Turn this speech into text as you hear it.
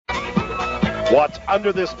What's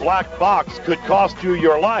under this black box could cost you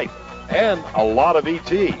your life and a lot of ET.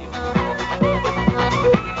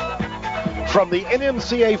 From the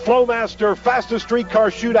NMCA Flowmaster Fastest Streetcar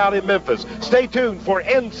Shootout in Memphis, stay tuned for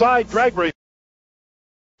Inside Drag Race.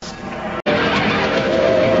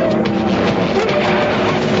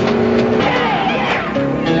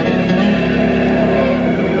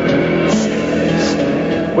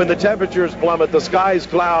 When the temperatures plummet, the skies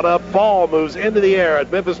cloud up, fall moves into the air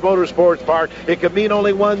at Memphis Motorsports Park, it could mean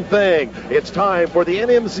only one thing. It's time for the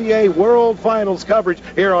NMCA World Finals coverage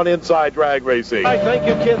here on Inside Drag Racing. I thank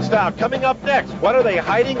you, Ken Stout. Coming up next, what are they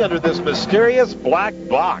hiding under this mysterious black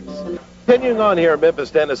box? Continuing on here in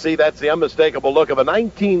Memphis, Tennessee, that's the unmistakable look of a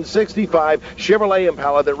 1965 Chevrolet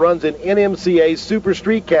Impala that runs in NMCA's Super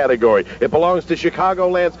Street category. It belongs to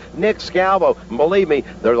Chicagoland's Nick Scavo. And believe me,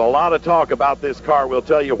 there's a lot of talk about this car. We'll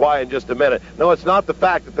tell you why in just a minute. No, it's not the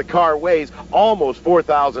fact that the car weighs almost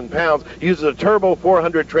 4,000 pounds, uses a turbo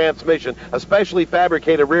 400 transmission, a specially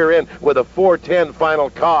fabricated rear end with a 410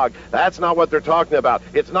 final cog. That's not what they're talking about.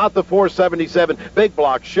 It's not the 477 big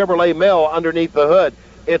block Chevrolet mill underneath the hood.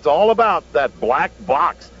 It's all about that black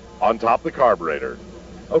box on top of the carburetor.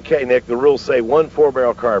 Okay, Nick, the rules say one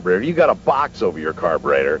 4-barrel carburetor. You got a box over your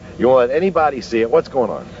carburetor. You won't let anybody see it. What's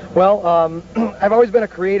going on? Well, I've always been a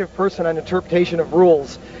creative person on interpretation of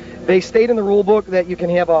rules. They state in the rule book that you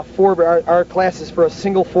can have a our class is for a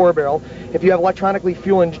single 4-barrel. If you have electronically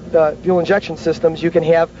fuel injection systems, you can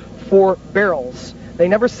have 4 barrels. They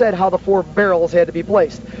never said how the 4 barrels had to be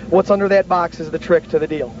placed. What's under that box is the trick to the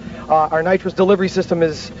deal. Our nitrous delivery system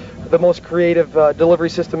is the most creative delivery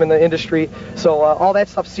system in the industry. So all that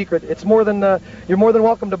stuff's secret. It's more than you're more than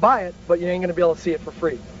welcome to buy it, but you ain't going to be able to see it for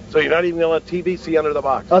free. So you're not even going to let TV see under the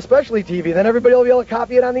box? Especially TV. Then everybody will be able to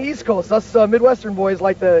copy it on the East Coast. Us Midwestern boys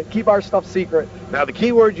like to keep our stuff secret. Now, the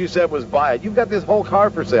key word you said was buy it. You've got this whole car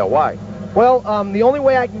for sale. Why? Well, the only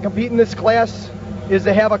way I can compete in this class is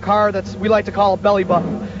to have a car that's, we like to call a belly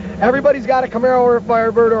button. Everybody's got a Camaro or a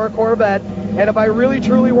Firebird or a Corvette, and if I really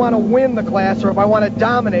truly want to win the class or if I want to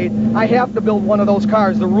dominate, I have to build one of those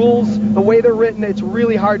cars. The rules, the way they're written, it's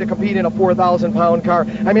really hard to compete in a 4,000-pound car.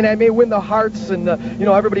 I mean, I may win the hearts and, you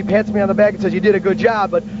know, everybody pats me on the back and says you did a good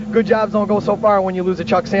job, but good jobs don't go so far when you lose a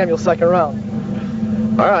Chuck Samuels second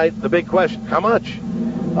round. All right, the big question, how much?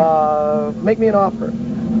 Make me an offer.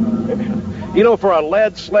 You know, for a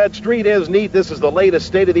lead sled, street is neat. This is the latest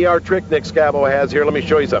state-of-the-art trick Nick Scavo has here. Let me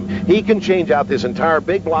show you something. He can change out this entire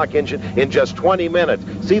big block engine in just 20 minutes.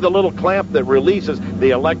 See the little clamp that releases the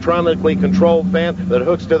electronically controlled fan that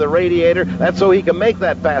hooks to the radiator? That's so he can make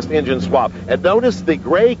that fast engine swap. And notice the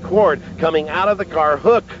gray cord coming out of the car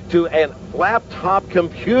hooked to an laptop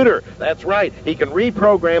computer. That's right. He can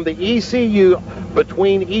reprogram the ECU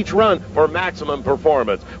between each run for maximum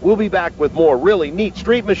performance. We'll be back with more really neat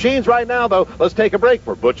street machines. Right now, though, let's take a break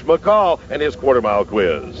for Butch McCall and his quarter-mile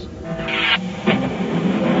quiz.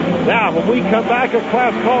 Now, when we come back, a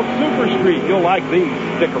class called Super Street. You'll like these.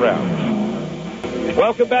 Stick around.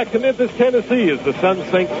 Welcome back to Memphis, Tennessee, as the sun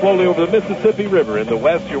sinks slowly over the Mississippi River. In the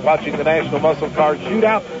west, you're watching the National Muscle Car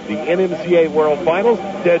Shootout, the NMCA World Finals.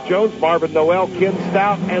 Ted Jones, Marvin Noel, Ken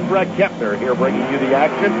Stout, and Brett Kepner here bringing you the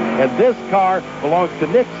action. And this car belongs to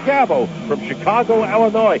Nick Scavo from Chicago,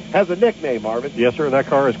 Illinois. Has a nickname, Marvin. Yes, sir. That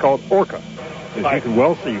car is called Orca. As you can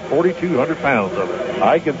well see, 4,200 pounds of it.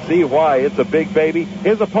 I can see why. It's a big baby.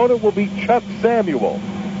 His opponent will be Chuck Samuel.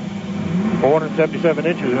 477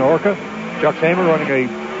 inches in Orca. Chuck Samuel running a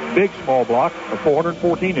big small block of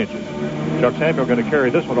 414 inches. Chuck Samuel going to carry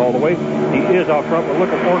this one all the way. He is out front, but look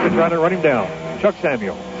at Orca trying to run him down. Chuck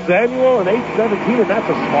Samuel. Samuel, an 817, and that's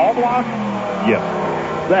a small block? Yes.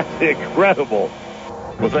 That's incredible.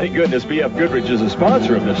 Well, thank goodness B.F. Goodrich is a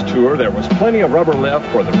sponsor of this tour. There was plenty of rubber left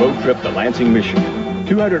for the road trip to Lansing, Michigan.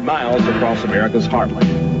 200 miles across America's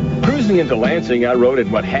heartland. Cruising into Lansing, I rode in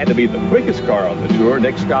what had to be the quickest car on the tour,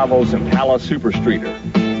 Nick Scavo's Impala Super Streeter.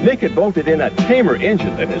 Nick had bolted in a tamer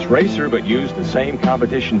engine than his racer, but used the same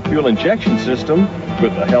competition fuel injection system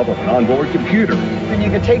with the help of an onboard computer. And you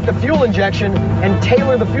can take the fuel injection and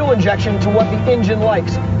tailor the fuel injection to what the engine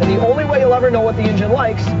likes. And the only way you'll ever know what the engine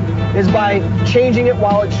likes is by changing it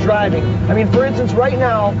while it's driving. I mean, for instance, right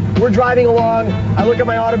now, we're driving along, I look at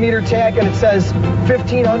my odometer tag and it says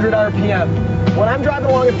 1,500 RPM. When I'm driving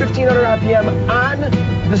along at 1,500 RPM, on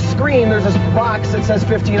the screen, there's this box that says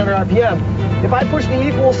 1,500 RPM. If I push the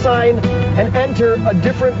equal sign and enter a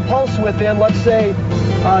different pulse width in, let's say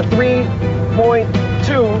 3.2,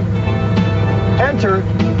 enter,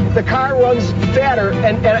 the car runs fatter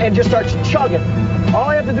and just starts chugging. All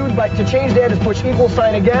I have to do to change that is push equal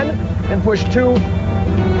sign again and push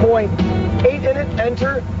 2.8 in it,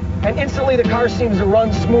 enter, and instantly the car seems to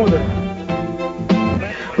run smoother.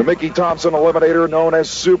 The Mickey Thompson Eliminator, known as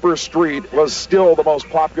Super Street, was still the most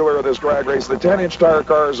popular of this drag race. The 10-inch tire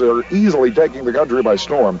cars are easily taking the country by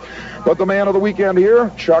storm. But the man of the weekend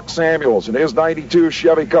here, Chuck Samuels, in his 92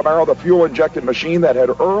 Chevy Camaro, the fuel-injected machine that had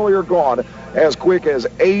earlier gone as quick as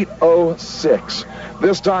 8:06.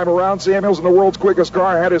 This time around, Samuels, in the world's quickest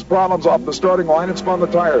car, had his problems off the starting line and spun the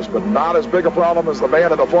tires, but not as big a problem as the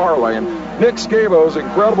man in the far lane. Nick Scavo's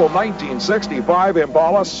incredible 1965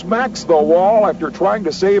 Impala smacks the wall after trying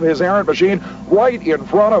to save his errant machine right in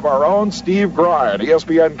front of our own Steve Gryan,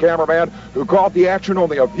 ESPN cameraman, who caught the action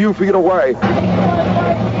only a few feet away.